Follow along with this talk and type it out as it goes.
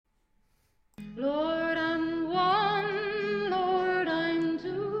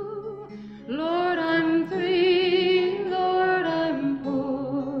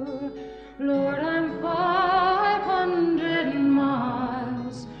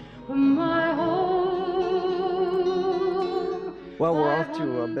Well, we're off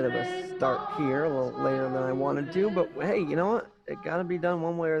to a bit of a start here, a little later than I wanted to, but hey, you know what? It got to be done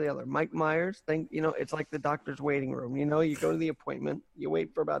one way or the other. Mike Myers, it's like the doctor's waiting room. You go to the appointment, you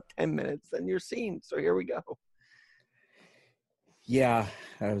wait for about 10 minutes, then you're seen. So here we go. Yeah,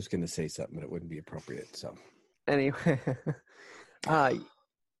 I was going to say something, but it wouldn't be appropriate. So Anyway, uh,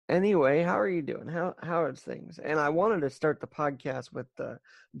 anyway, how are you doing? How are things? And I wanted to start the podcast with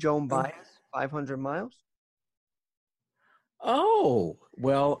Joan Baez, 500 miles. Oh,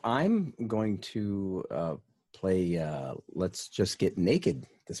 well, I'm going to play Let's Just Get Naked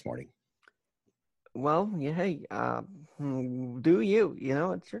this morning. Well, yeah, hey, do you?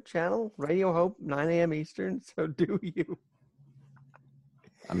 It's your channel, Radio Hope, 9 a.m. Eastern, so do you.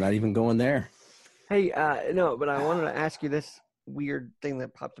 I'm not even going there. Hey, no, but I wanted to ask you this weird thing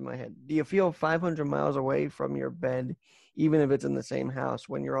that popped in my head. Do you feel 500 miles away from your bed, even if it's in the same house,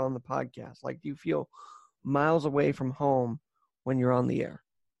 when you're on the podcast? Like, do you feel miles away from home when you're on the air?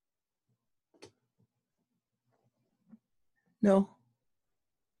 No.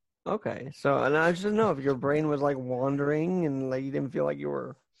 Okay, so, and I just didn't know if your brain was like wandering and like you didn't feel like you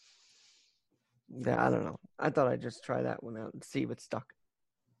were. Yeah, I don't know. I thought I'd just try that one out and see if it stuck.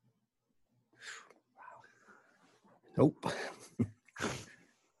 Nope.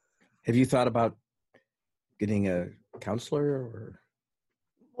 Have you thought about getting a counselor or?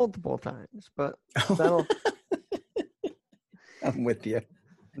 Multiple times, but that'll. I'm with you.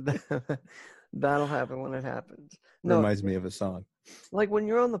 That'll happen when it happens. Reminds me of a song. Like when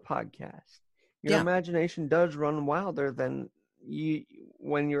you're on the podcast, your imagination does run wilder than you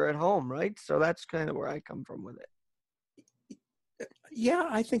when you're at home, right? So that's kind of where I come from with it. Yeah,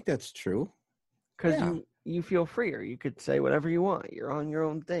 I think that's true. Because you feel freer. You could say whatever you want. You're on your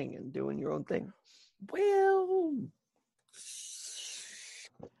own thing and doing your own thing. Well,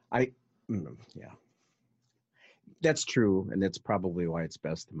 yeah. That's true, and that's probably why it's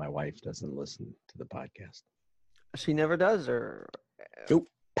best that my wife doesn't listen to the podcast. She never does, or nope.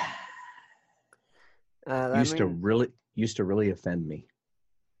 Used to really offend me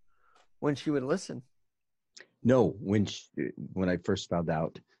when she would listen. No, when I first found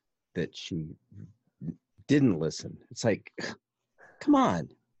out that she didn't listen, it's like, come on!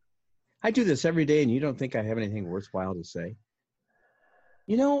 I do this every day, and you don't think I have anything worthwhile to say?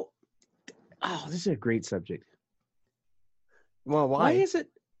 This is a great subject. Well, why?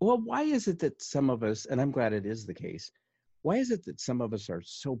 Why is it that some of us, and I'm glad it is the case, why is it that some of us are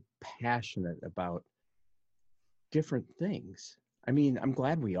so passionate about different things? I mean, I'm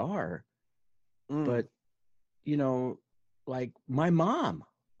glad we are, but, like my mom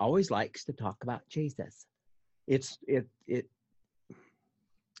always likes to talk about Jesus.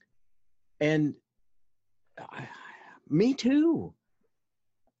 And me too.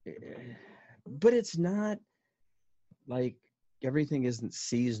 But it's not like everything isn't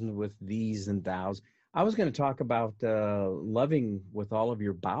seasoned with these and thous. I was going to talk about loving with all of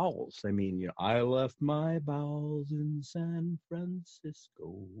your bowels. I mean, I left my bowels in San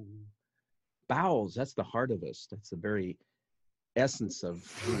Francisco. Bowels, that's the heart of us. That's the very essence of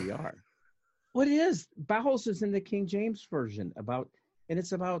who we are. What is? Bowels is in the King James Version and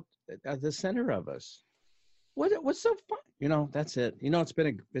it's about the center of us. What's so fun? That's it. It's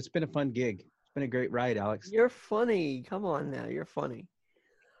been a fun gig. It's been a great ride, Alex. You're funny. Come on now. You're funny.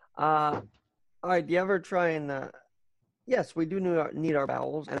 All right. Do you ever try and, yes, we do need our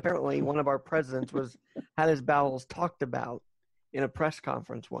bowels. And apparently one of our presidents had his bowels talked about in a press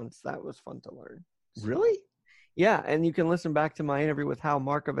conference once. That was fun to learn. Really? Yeah. And you can listen back to my interview with Hal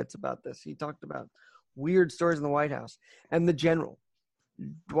Markovitz about this. He talked about weird stories in the White House and the general,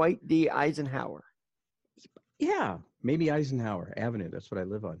 Dwight D. Eisenhower. Yeah, maybe Eisenhower Avenue. That's what I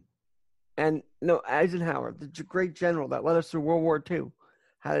live on. And no, Eisenhower, the great general that led us through World War II,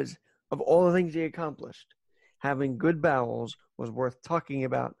 has, of all the things he accomplished, having good bowels was worth talking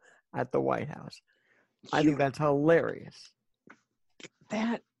about at the White House. I think that's hilarious.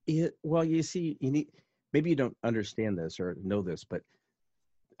 That is, well, you see, maybe you don't understand this or know this, but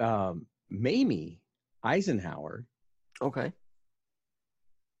Mamie Eisenhower. Okay.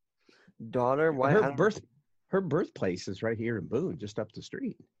 Daughter, why? Her birthplace is right here in Boone, just up the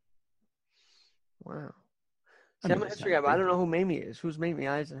street. Wow. See, I'm a history guy, but I don't know who Mamie is. Who's Mamie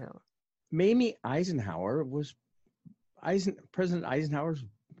Eisenhower? Mamie Eisenhower was President Eisenhower's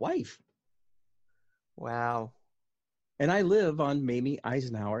wife. Wow. And I live on Mamie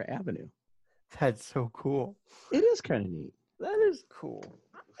Eisenhower Avenue. That's so cool. It is kind of neat. That is cool.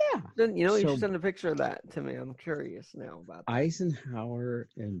 Yeah. Then, you should send a picture of that to me. I'm curious now about that. Eisenhower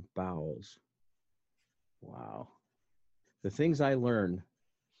and bowels. Wow. The things I learn,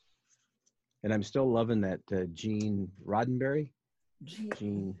 and I'm still loving that Gene Roddenberry.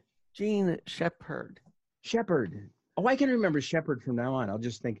 Gene Shepherd. Shepherd. Oh, I can remember Shepherd from now on. I'll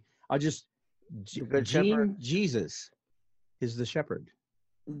just The Good Gene Shepherd. Jesus is the shepherd.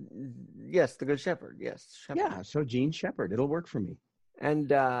 Yes, the Good Shepherd. Yes, Shepherd. Yeah, so Gene Shepherd. It'll work for me.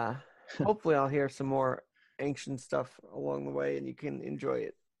 And hopefully I'll hear some more ancient stuff along the way and you can enjoy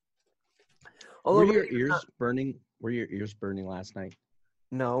it. Were your ears burning? Were your ears burning last night?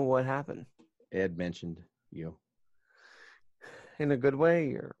 No, what happened? Ed mentioned you. In a good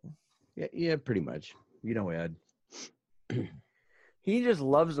way, or Yeah, pretty much. You know, Ed. He just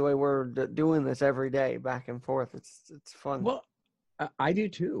loves the way we're doing this every day, back and forth. It's fun. Well, I do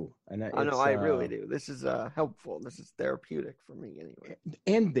too, and I know I really do. This is helpful. This is therapeutic for me, anyway.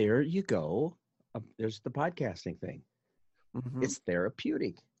 And there you go. There's the podcasting thing. Mm-hmm. It's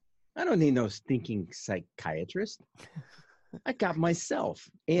therapeutic. I don't need no stinking psychiatrist. I got myself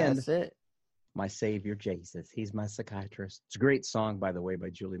and that's it. My Savior Jesus. He's my psychiatrist. It's a great song, by the way, by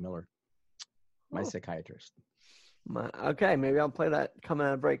Julie Miller. My psychiatrist. Okay, maybe I'll play that coming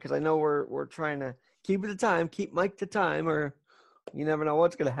out of break because I know we're trying to keep it to time, keep Mike to time, or you never know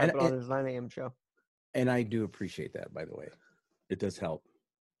what's going to happen on his 9 a.m. show. And I do appreciate that, by the way. It does help.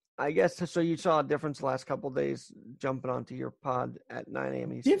 I guess so. You saw a difference the last couple of days jumping onto your pod at 9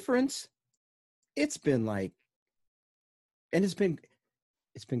 a.m. Eastern. Difference? It's been like, and it's been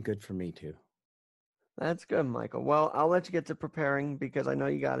good for me too. That's good, Michael. Well, I'll let you get to preparing because I know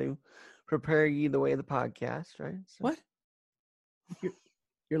you got to prepare you the way of the podcast, right? So. What?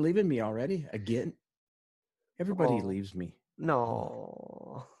 You're leaving me already again? Everybody leaves me.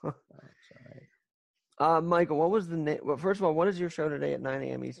 No. That's all right. Michael, what was the name? Well, first of all, what is your show today at 9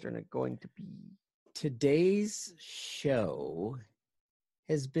 a.m. Eastern going to be? Today's show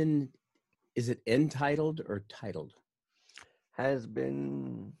has been, is it entitled or titled? Has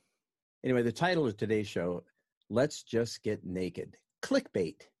been. Anyway, the title of today's show, Let's Just Get Naked.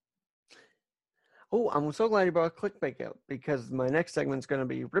 Clickbait. Oh, I'm so glad you brought clickbait out because my next segment is going to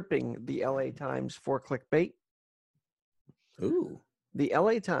be ripping the LA Times for clickbait. Ooh. The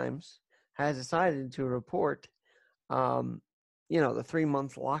LA Times has decided to report, the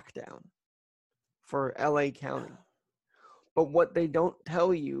 3-month lockdown for LA County. But what they don't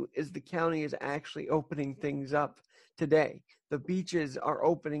tell you is the county is actually opening things up today. The beaches are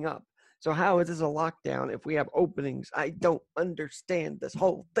opening up. So how is this a lockdown if we have openings? I don't understand this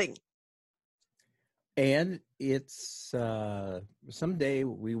whole thing. And it's someday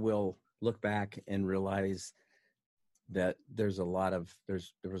we will look back and realize that there was a lot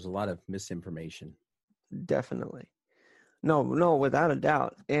of misinformation. Definitely. No, without a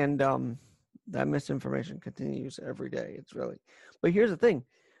doubt. And that misinformation continues every day. It's really. But here's the thing.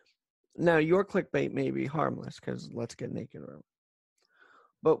 Now, your clickbait may be harmless because let's get naked.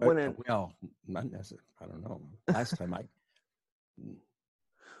 But when not necessarily. I don't know. Last time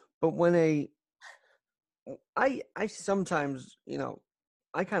But when I sometimes,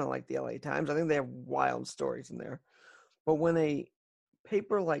 I kind of like the LA Times. I think they have wild stories in there. But when a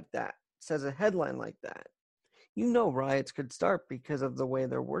paper like that says a headline like that, riots could start because of the way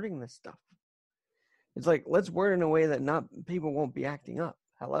they're wording this stuff. It's like, let's word in a way that people won't be acting up.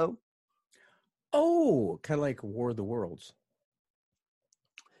 Hello? Oh, kind of like War of the Worlds.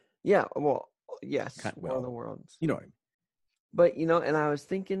 Yeah, well, yes, War of the Worlds. You know what I mean. But, and I was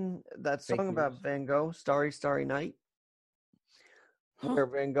thinking that song about Van Gogh, Starry, Starry Night, where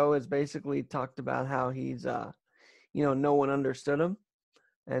Van Gogh has basically talked about how he's, no one understood him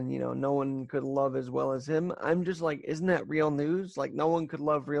and, no one could love as well as him. I'm just like, isn't that real news? Like, no one could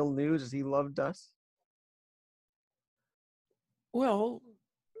love real news as he loved us. Well,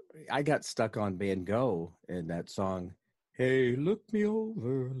 I got stuck on Van Gogh in that song. Hey, look me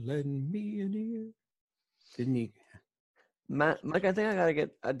over, lend me an ear. Didn't he? Mike, I think I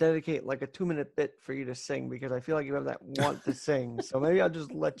gotta dedicate like a 2-minute bit for you to sing because I feel like you have that want to sing. So maybe I'll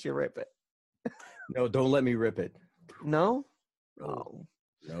just let you rip it. No, don't let me rip it. No? Oh.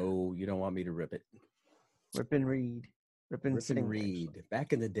 No, you don't want me to rip it. Rip and read. Rip and sing. Read. Actually.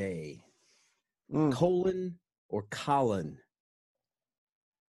 Back in the day. Colin or Colin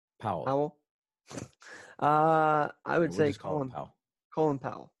Powell? I would say Colin Powell. Colin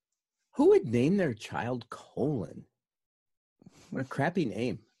Powell. Who would name their child Colin? What a crappy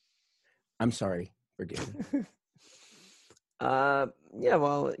name. I'm sorry. Forgive me. Yeah,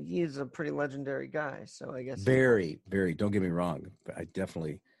 well, he's a pretty legendary guy, so I guess. Very, very. Don't get me wrong. But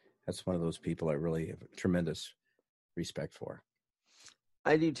that's one of those people I really have tremendous respect for.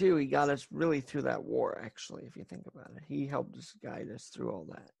 I do too. He got us really through that war, actually, if you think about it. He helped us guide us through all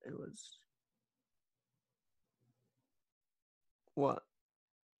that. It was. What?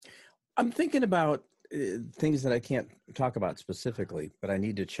 I'm thinking about things that I can't talk about specifically, but I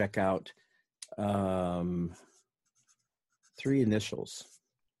need to check out 3 initials.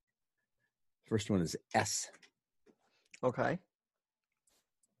 First one is S. Okay.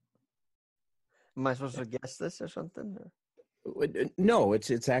 Am I supposed to guess this or something? Or? No,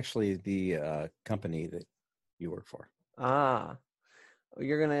 it's actually the company that you work for. Ah,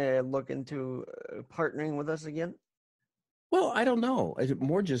 you're gonna look into partnering with us again? Well, I don't know. It's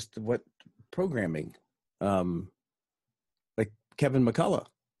more just what programming, like Kevin McCullough,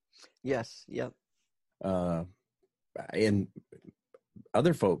 Yes. Yep. and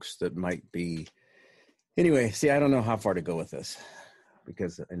other folks that might be. Anyway, see, I don't know how far to go with this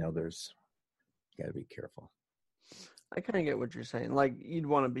because I know there's got to be careful. I kind of get what you're saying. Like, you'd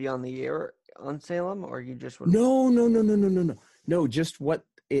want to be on the air on Salem, or you just would. No. Just what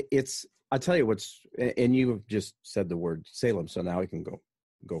it's. I'll tell you what's, and you have just said the word Salem, so now I can go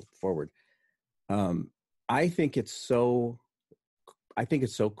forward. I think it's so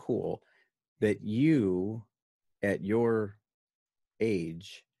cool that you, at your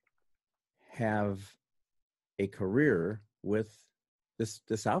age, have a career with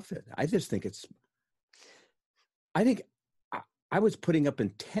this outfit. I just think it's. I think I was putting up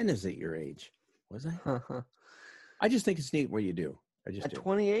antennas at your age. Was I? I just think it's neat what you do. At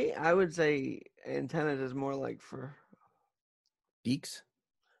 28, I would say antennas is more like for geeks.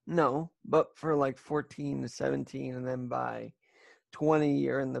 No, but for like 14 to 17, and then by 20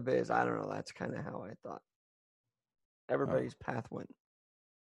 you're in the biz. I don't know. That's kind of how I thought everybody's path went.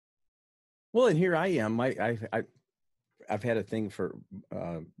 Well, and here I am. I've had a thing for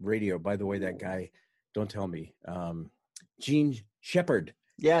radio. By the way, that guy, don't tell me, Gene Shepard.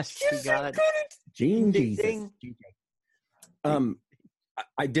 Yes, he got it. Gene Jesus.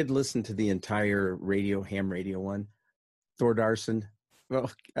 I did listen to the entire ham radio one. Thor Darson.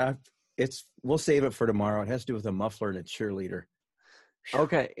 Well, we'll save it for tomorrow. It has to do with a muffler and a cheerleader.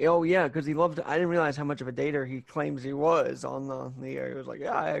 Okay. Oh yeah, because he loved. I didn't realize how much of a dater he claims he was on the air. He was like,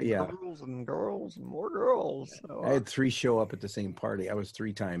 I had girls and more girls. So, I had 3 show up at the same party. I was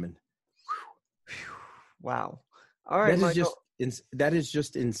 3-timing. Wow. All right, that has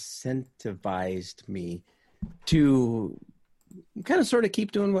just incentivized me to kind of sort of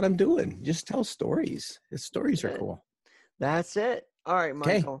keep doing what I'm doing. Just tell stories. The stories are cool. That's it. All right,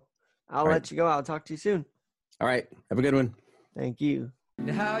 Michael. I'll let you go. I'll talk to you soon. All right. Have a good one. Thank you.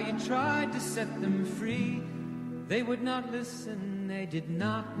 How you tried to set them free. They would not listen. They did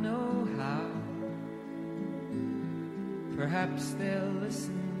not know how. Perhaps they'll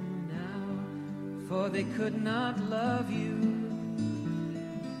listen now, for they could not love you.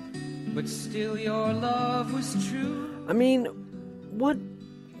 But still your love was true. I mean, what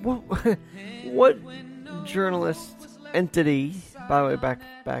journalist entity, by the way,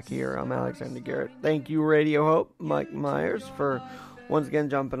 back here, I'm Alexander Garrett. Thank you, Radio Hope, Mike Myers, for once again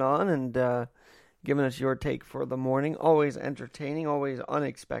jumping on and giving us your take for the morning. Always entertaining, always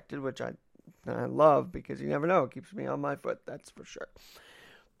unexpected, which I love because you never know. It keeps me on my foot, that's for sure.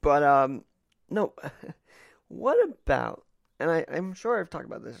 But, no, what about, and I'm sure I've talked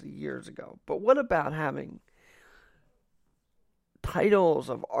about this years ago, but what about having titles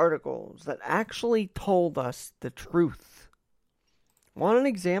of articles that actually told us the truth? Want an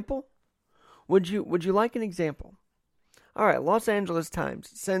example? Would you like an example? All right, Los Angeles Times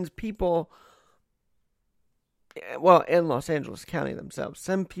sends people, well, in Los Angeles County themselves,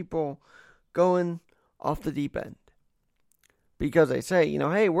 send people going off the deep end. Because they say,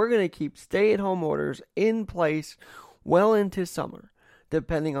 hey, we're going to keep stay-at-home orders in place well into summer,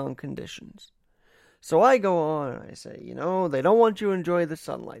 depending on conditions. So I go on and I say, they don't want you to enjoy the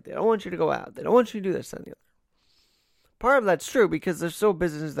sunlight. They don't want you to go out. They don't want you to do this and the other. Part of that's true because there's still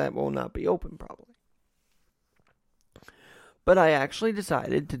businesses that will not be open probably. But I actually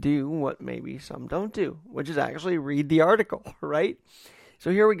decided to do what maybe some don't do, which is actually read the article, right? So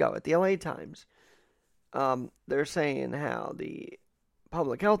here we go. At the LA Times, they're saying how the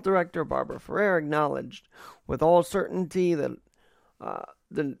public health director, Barbara Ferrer, acknowledged with all certainty that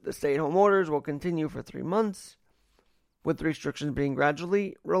the stay-at-home orders will continue for 3 months, with restrictions being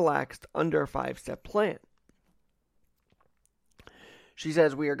gradually relaxed under a 5-step plan. She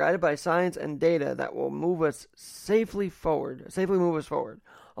says, we are guided by science and data that will safely move us forward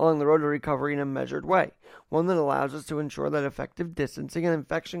along the road to recovery in a measured way, one that allows us to ensure that effective distancing and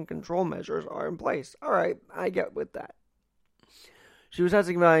infection control measures are in place. All right, I get with that. She was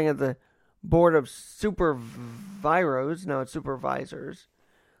testifying at the Board of Supervisors. No, it's Supervisors.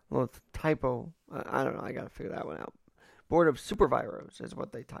 Well, it's typo. I don't know. I got to figure that one out. Board of Supervisors is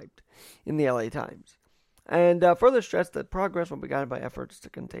what they typed in the LA Times. And further stressed that progress will be guided by efforts to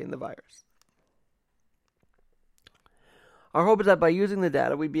contain the virus. Our hope is that by using the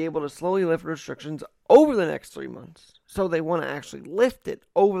data, we'd be able to slowly lift restrictions over the next 3 months. So they want to actually lift it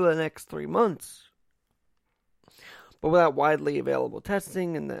over the next 3 months. But without widely available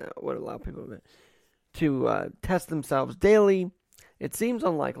testing, and that would allow people to test themselves daily, it seems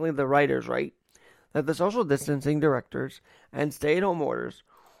unlikely, the writer's right, that the social distancing directives and stay-at-home orders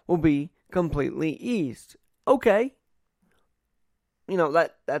will be completely eased. Okay.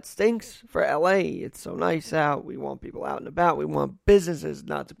 That stinks for LA. It's so nice out. We want people out and about. We want businesses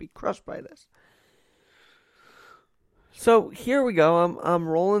not to be crushed by this. So here we go. I'm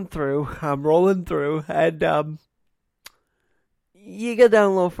rolling through. And you get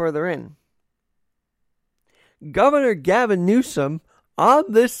down a little further in. Governor Gavin Newsom, on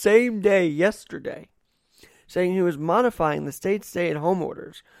this same day yesterday, saying he was modifying the state's stay-at-home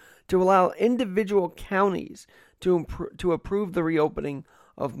orders to allow individual counties to approve the reopening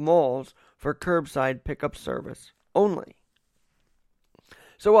of malls for curbside pickup service only.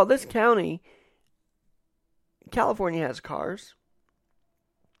 So while this county, California, has cars,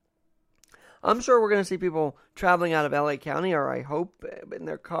 I'm sure we're going to see people traveling out of LA County, or I hope, in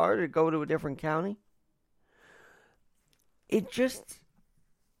their car to go to a different county. It just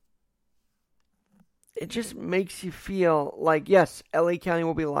makes you feel like, yes, LA County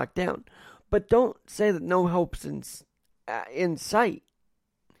will be locked down. But don't say that no hope's in sight.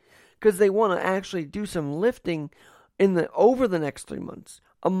 Because they want to actually do some lifting over the next 3 months,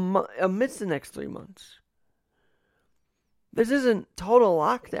 amidst the next 3 months. This isn't total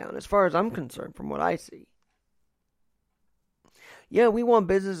lockdown as far as I'm concerned from what I see. Yeah, we want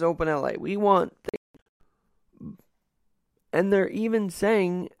business open LA. We want and they're even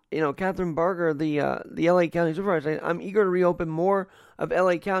saying, Catherine Barger, the LA County Supervisor, saying, I'm eager to reopen more of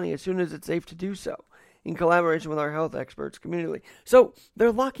LA County as soon as it's safe to do so, in collaboration with our health experts community. So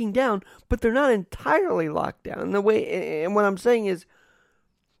they're locking down, but they're not entirely locked down. And what I'm saying is,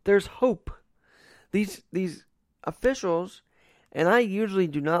 there's hope. These officials, and I usually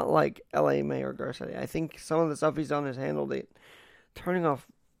do not like LA Mayor Garcetti. I think some of the stuff he's done has handled it, turning off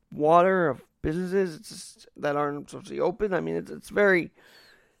water of businesses that aren't supposed to be open. I mean, it's very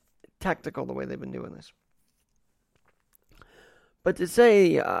tactical the way they've been doing this. But to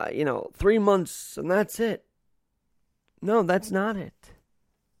say, 3 months and that's it. No, that's not it.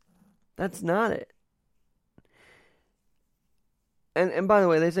 That's not it. And by the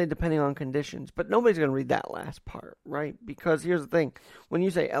way, they say depending on conditions, but nobody's going to read that last part, right? Because here's the thing. When you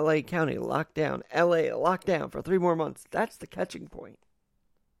say LA County locked down, LA locked down for 3 more months, that's the catching point.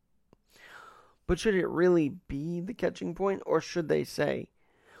 But should it really be the catching point, or should they say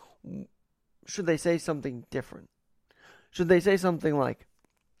something different? Should they say something like,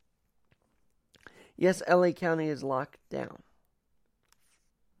 yes, LA County is locked down,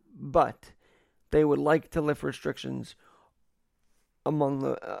 but they would like to lift restrictions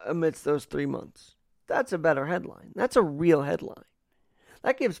amidst those 3 months? That's a better headline. That's a real headline.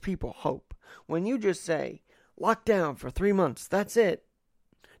 That gives people hope. When you just say, locked down for 3 months, that's it,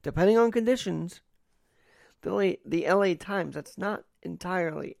 depending on conditions, the LA Times, that's not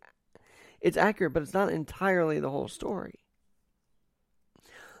entirely, it's accurate, but it's not entirely the whole story.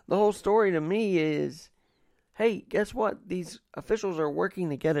 The whole story to me is, hey, guess what? These officials are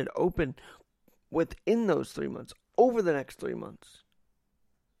working to get it open within those 3 months, over the next 3 months.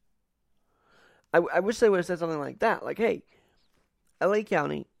 I wish they would have said something like that. Like, hey, LA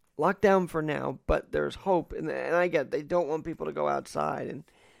County, locked down for now, but there's hope. And I get they don't want people to go outside. And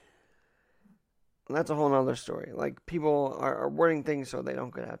that's a whole other story. Like, people are wording things so they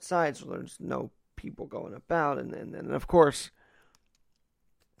don't get outside, so there's no people going about. And of course,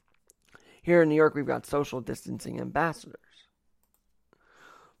 here in New York, we've got social distancing ambassadors.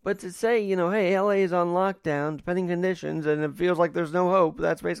 But to say, hey, LA is on lockdown, depending conditions, and it feels like there's no hope,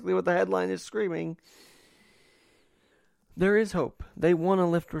 that's basically what the headline is screaming. There is hope. They want to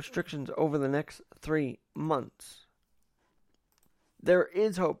lift restrictions over the next 3 months. There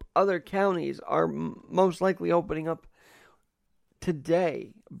is hope. Other counties are most likely opening up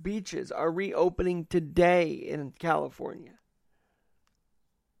today. Beaches are reopening today in California.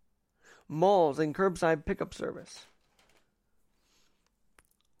 Malls and curbside pickup service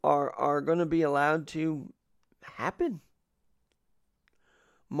are going to be allowed to happen.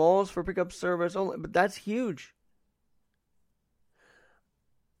 Malls for pickup service only, but that's huge.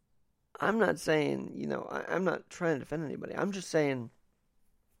 I'm not saying, I'm not trying to defend anybody. I'm just saying,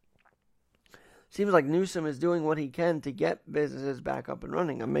 seems like Newsom is doing what he can to get businesses back up and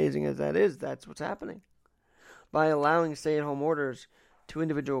running. Amazing as that is, that's what's happening. By allowing stay-at-home orders to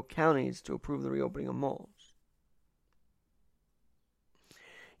individual counties to approve the reopening of malls.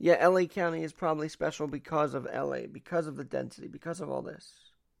 Yeah, LA County is probably special because of LA, because of the density, because of all this.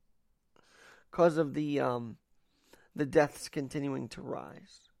 Because of the deaths continuing to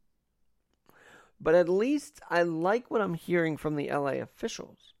rise. But at least I like what I'm hearing from the LA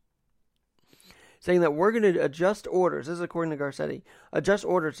officials. Saying that we're going to adjust orders, this is according to Garcetti, adjust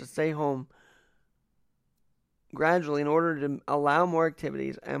orders to stay home gradually in order to allow more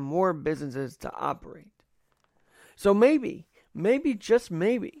activities and more businesses to operate. So maybe, just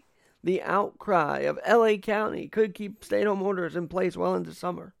maybe, the outcry of LA County could keep stay-at-home orders in place well into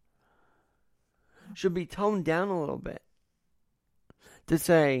summer. Should be toned down a little bit to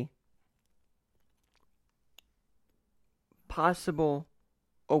say possible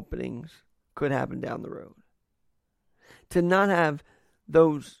openings could happen down the road. To not have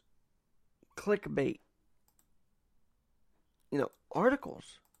those clickbait,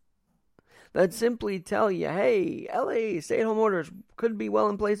 articles that simply tell you, hey, LA stay-at-home orders could be well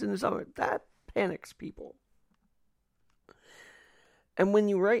in place in the summer. That panics people. And when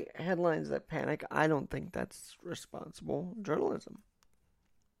you write headlines that panic, I don't think that's responsible journalism.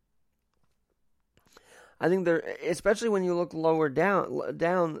 I think especially when you look lower down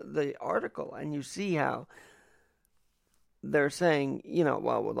the article and you see how they're saying,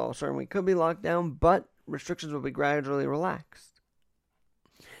 well, with all certainty we could be locked down, but restrictions will be gradually relaxed.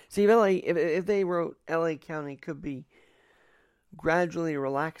 See, if they wrote LA County could be gradually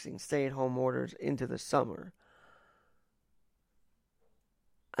relaxing stay-at-home orders into the summer,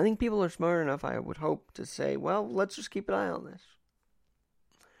 I think people are smart enough, I would hope, to say, well, let's just keep an eye on this.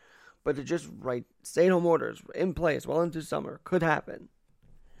 But to just write stay-at-home orders in place well into summer could happen.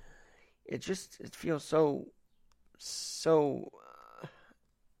 It feels so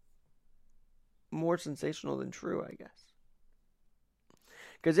more sensational than true, I guess.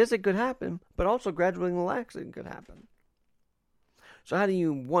 Because yes, it could happen, but also gradually relaxing could happen. So how do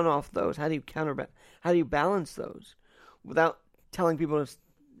you one-off those? How do you balance those without telling people to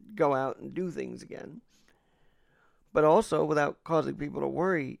go out and do things again, but also without causing people to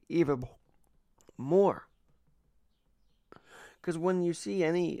worry even more? Because when you see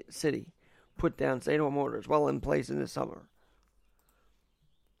any city put down stay-at-home orders well in place in the summer,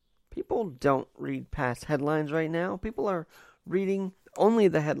 people don't read past headlines right now. People are reading only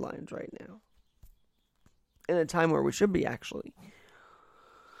the headlines right now. In a time where we should be actually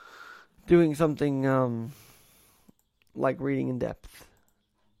doing something like reading in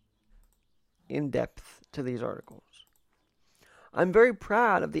depth to these articles. I'm very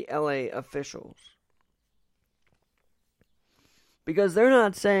proud of the LA officials because they're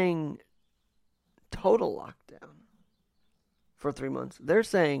not saying total lockdown for 3 months. They're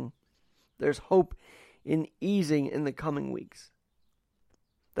saying there's hope in easing in the coming weeks.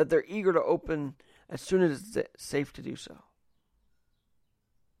 That they're eager to open as soon as it's safe to do so.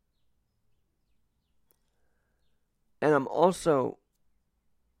 And I'm also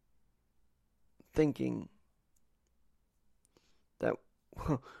thinking that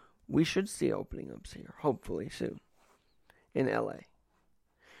we should see opening ups here, hopefully soon, in LA.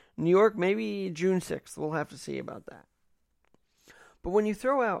 New York, maybe June 6th. We'll have to see about that. But when you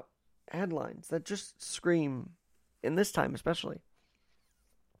throw out headlines that just scream, in this time especially,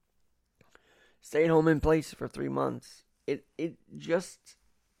 stay at home in place for 3 months, it just,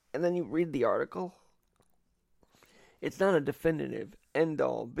 and then you read the article, it's not a definitive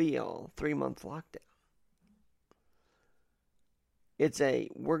end-all, be-all 3-month lockdown. It's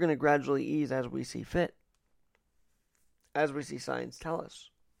we're going to gradually ease as we see fit, as we see science tell us.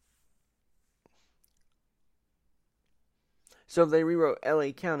 So if they rewrote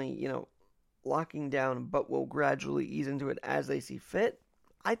LA County, locking down, but will gradually ease into it as they see fit,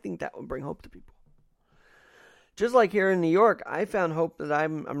 I think that would bring hope to people. Just like here in New York, I found hope that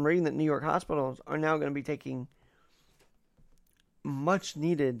I'm reading that New York hospitals are now going to be taking much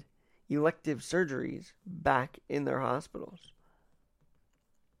needed elective surgeries back in their hospitals.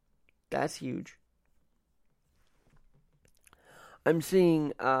 That's huge. I'm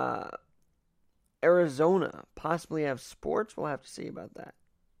seeing Arizona possibly have sports. We'll have to see about that.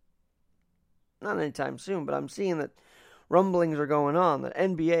 Not anytime soon, but I'm seeing that rumblings are going on that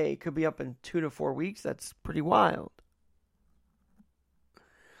NBA could be up in 2 to 4 weeks. That's pretty wild.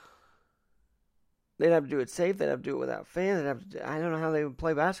 They'd have to do it safe. They'd have to do it without fans. I don't know how they would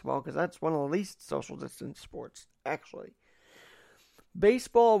play basketball because that's one of the least social distance sports, actually.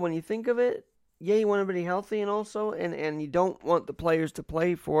 Baseball, when you think of it, yeah, you want everybody healthy and also, and you don't want the players to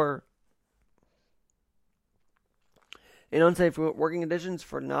play for in unsafe working conditions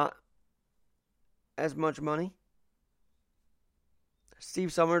for not as much money.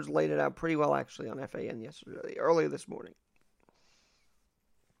 Steve Summers laid it out pretty well, actually, on FAN earlier this morning.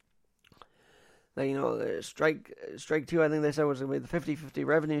 That, the strike two, I think they said was going to be the 50-50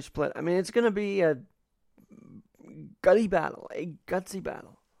 revenue split. I mean, it's going to be a gutsy battle.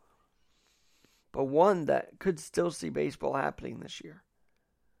 But one that could still see baseball happening this year.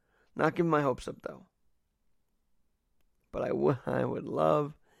 Not giving my hopes up, though. But I would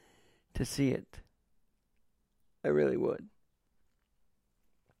love to see it. I really would.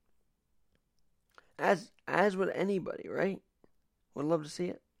 As would anybody, right? Would love to see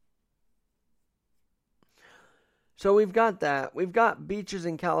it. So we've got that. We've got beaches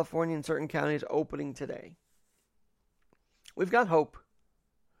in California and certain counties opening today. We've got hope.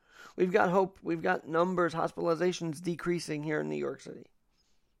 We've got hope. We've got numbers, hospitalizations decreasing here in New York City.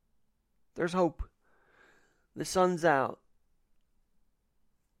 There's hope. The sun's out.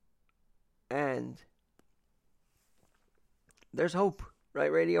 And there's hope.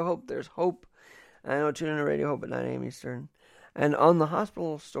 Right? Radio Hope. There's hope. I know, tune in to Radio Hope at 9 a.m. Eastern. And on the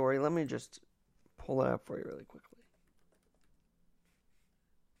hospital story, let me just pull it up for you really quickly.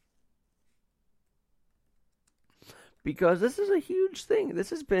 Because this is a huge thing. This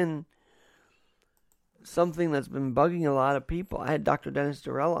has been something that's been bugging a lot of people. I had Dr. Dennis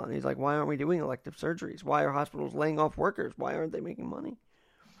Durrell on. He's like, why aren't we doing elective surgeries? Why are hospitals laying off workers? Why aren't they making money?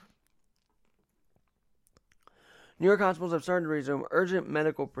 New York hospitals have started to resume urgent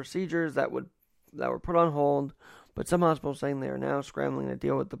medical procedures that were put on hold, but some hospitals saying they are now scrambling to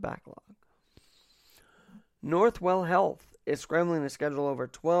deal with the backlog. Northwell Health is scrambling to schedule over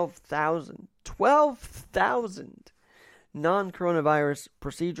 12,000 non-coronavirus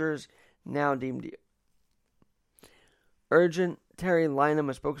procedures now deemed urgent. Terry Lynham,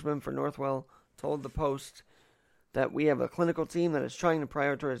 a spokesman for Northwell, told the Post that we have a clinical team that is trying to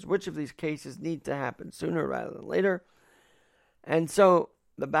prioritize which of these cases need to happen sooner rather than later. And so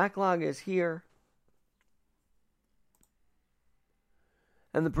the backlog is here.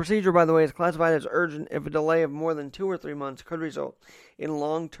 And the procedure, by the way, is classified as urgent if a delay of more than 2 or 3 months could result in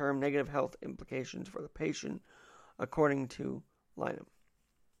long-term negative health implications for the patient, according to Lynham.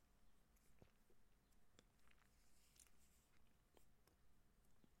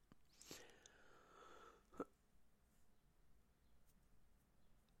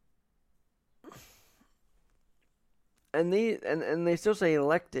 And they still say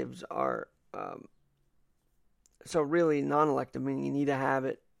electives are so really non-elective, meaning you need to have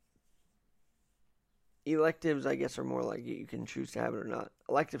it. Electives, I guess, are more like you can choose to have it or not.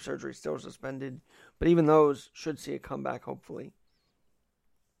 Elective surgery is still suspended, but even those should see a comeback, hopefully.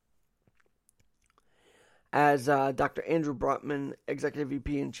 As Dr. Andrew Brotman, Executive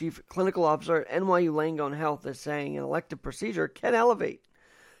VP and Chief Clinical Officer at NYU Langone Health, is saying an elective procedure can elevate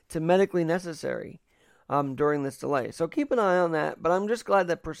to medically necessary during this delay. So keep an eye on that, but I'm just glad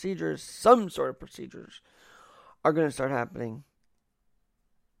that procedures, some sort of procedures, are going to start happening.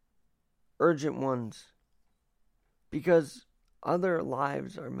 Urgent ones. Because other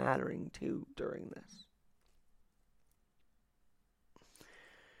lives are mattering too during this.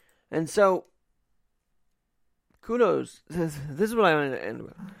 And so, kudos. This is what I want to end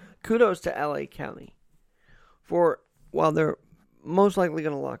with. Kudos to LA County for, while they're most likely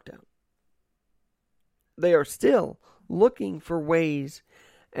going to lock down, they are still looking for ways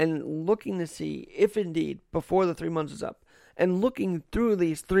and looking to see if indeed, before the 3 months is up, and looking through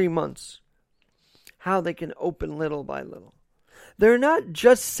these 3 months, how they can open little by little. They're not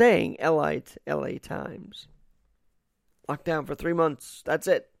just saying LA Times, lockdown for 3 months, that's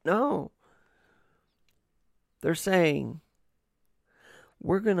it. No. They're saying,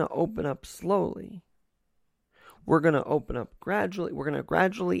 we're going to open up slowly. We're going to open up gradually. We're going to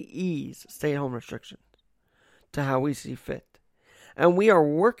gradually ease stay-at-home restrictions to how we see fit. And we are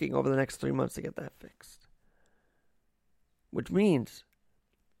working over the next 3 months to get that fixed. Which means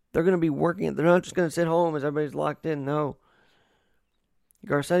they're going to be working. They're not just going to sit home as everybody's locked in. No.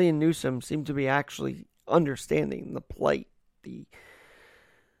 Garcetti and Newsom seem to be actually understanding the plight, the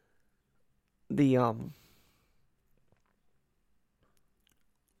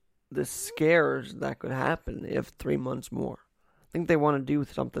scares that could happen if 3 months more. I think they want to do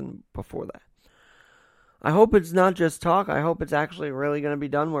something before that. I hope it's not just talk. I hope it's actually really going to be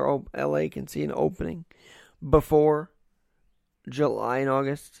done where LA can see an opening before July and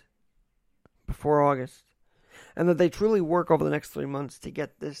August. Before August. And that they truly work over the next 3 months to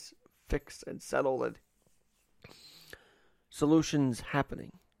get this fixed and settled and solutions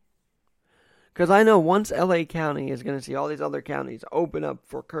happening. Because I know once LA County is going to see all these other counties open up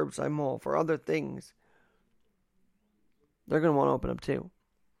for curbside mall, for other things, they're going to want to open up too.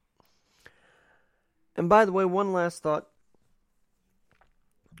 And by the way, one last thought.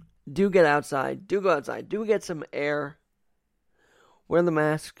 Do go outside. Do get some air. Wear the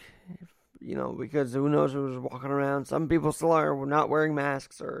mask. because who knows who's walking around. Some people still are not wearing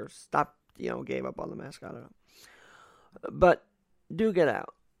masks or stopped, gave up on the mask. I don't know. But do get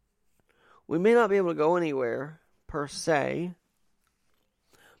out. We may not be able to go anywhere per se,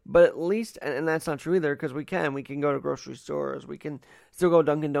 but at least, and that's not true either, because we can go to grocery stores. We can still go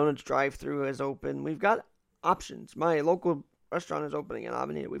Dunkin' Donuts drive-thru is open. We've got options. My local restaurant is opening in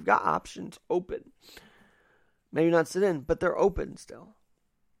Avenida. We've got options open. Maybe not sit in, but they're open still.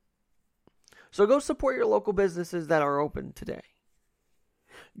 So go support your local businesses that are open today.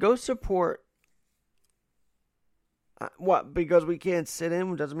 Go support. What? Because we can't sit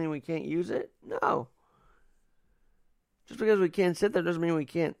in doesn't mean we can't use it? No. Just because we can't sit there doesn't mean we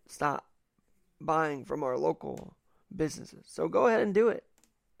can't stop buying from our local businesses. So go ahead and do it.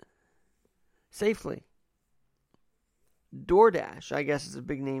 Safely. DoorDash, I guess, is a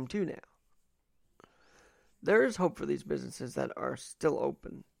big name too now. There is hope for these businesses that are still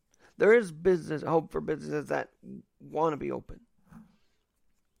open. There is hope for businesses that want to be open.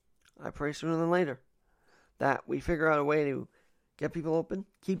 I pray sooner than later that we figure out a way to get people open,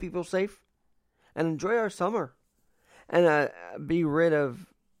 keep people safe, and enjoy our summer. And be rid of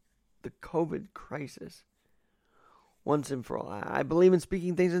the COVID crisis once and for all. I believe in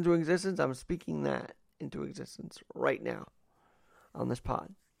speaking things into existence. I'm speaking that into existence right now on this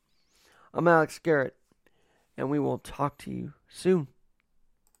pod. I'm Alex Garrett, and we will talk to you soon.